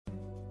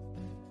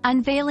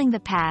Unveiling the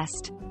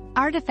past.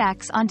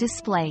 Artifacts on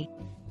display.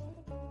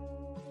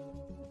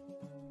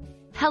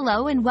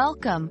 Hello and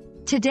welcome.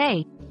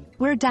 Today,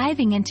 we're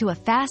diving into a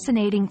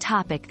fascinating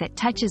topic that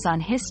touches on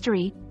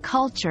history,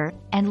 culture,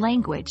 and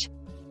language.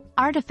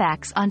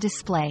 Artifacts on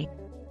display.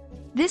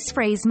 This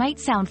phrase might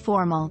sound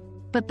formal,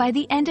 but by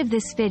the end of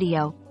this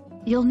video,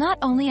 you'll not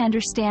only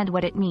understand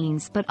what it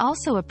means but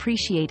also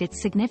appreciate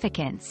its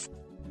significance.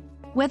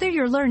 Whether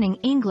you're learning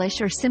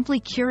English or simply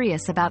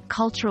curious about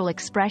cultural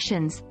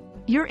expressions,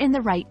 you're in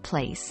the right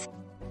place.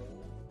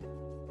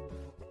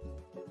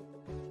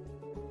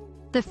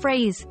 The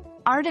phrase,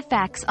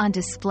 artifacts on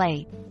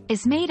display,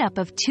 is made up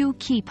of two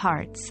key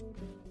parts.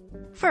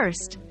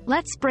 First,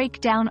 let's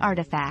break down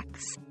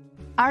artifacts.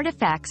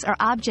 Artifacts are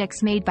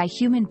objects made by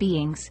human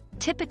beings,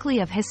 typically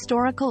of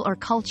historical or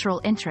cultural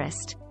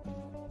interest.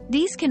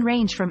 These can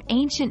range from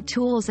ancient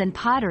tools and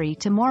pottery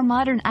to more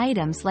modern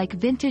items like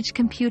vintage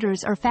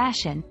computers or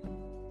fashion.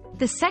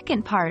 The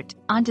second part,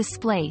 on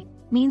display,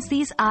 means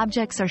these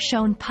objects are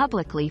shown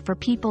publicly for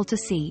people to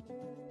see.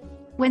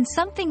 When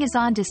something is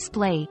on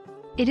display,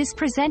 it is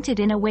presented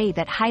in a way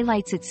that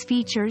highlights its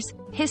features,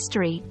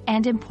 history,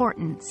 and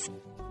importance.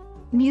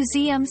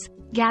 Museums,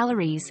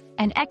 galleries,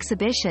 and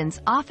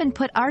exhibitions often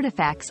put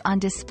artifacts on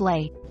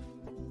display.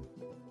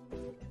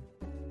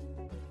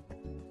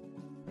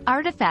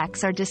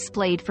 Artifacts are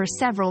displayed for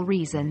several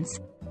reasons.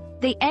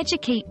 They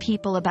educate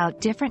people about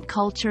different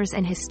cultures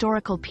and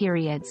historical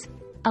periods,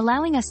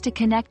 allowing us to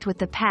connect with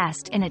the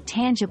past in a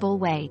tangible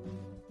way.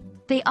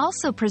 They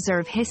also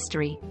preserve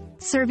history,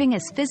 serving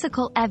as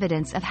physical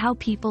evidence of how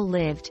people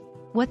lived,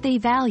 what they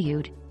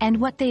valued, and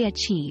what they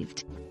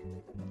achieved.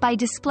 By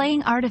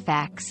displaying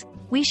artifacts,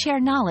 we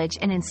share knowledge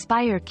and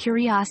inspire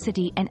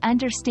curiosity and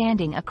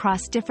understanding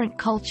across different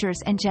cultures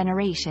and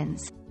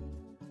generations.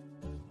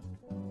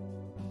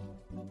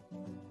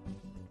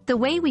 The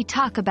way we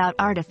talk about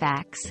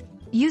artifacts,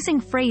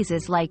 using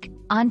phrases like,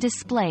 on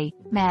display,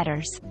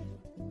 matters.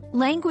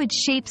 Language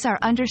shapes our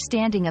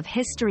understanding of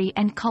history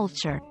and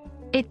culture.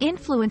 It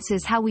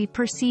influences how we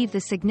perceive the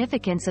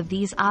significance of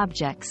these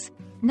objects,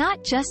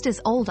 not just as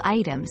old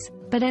items,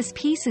 but as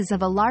pieces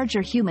of a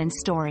larger human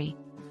story.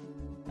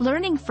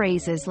 Learning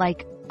phrases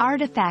like,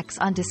 artifacts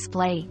on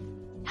display,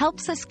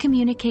 helps us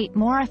communicate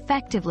more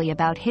effectively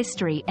about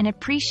history and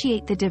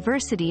appreciate the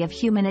diversity of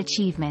human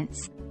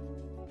achievements.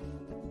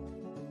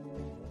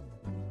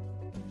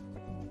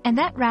 And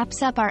that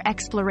wraps up our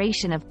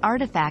exploration of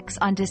artifacts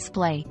on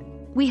display.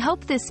 We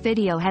hope this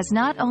video has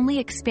not only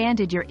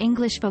expanded your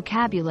English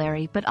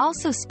vocabulary but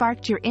also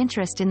sparked your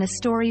interest in the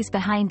stories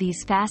behind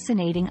these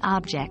fascinating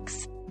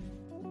objects.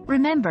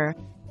 Remember,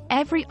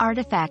 every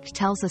artifact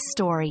tells a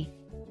story,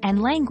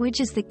 and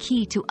language is the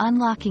key to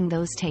unlocking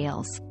those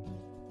tales.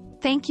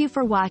 Thank you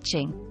for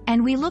watching,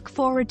 and we look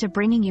forward to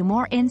bringing you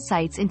more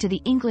insights into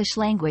the English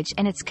language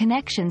and its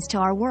connections to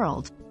our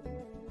world.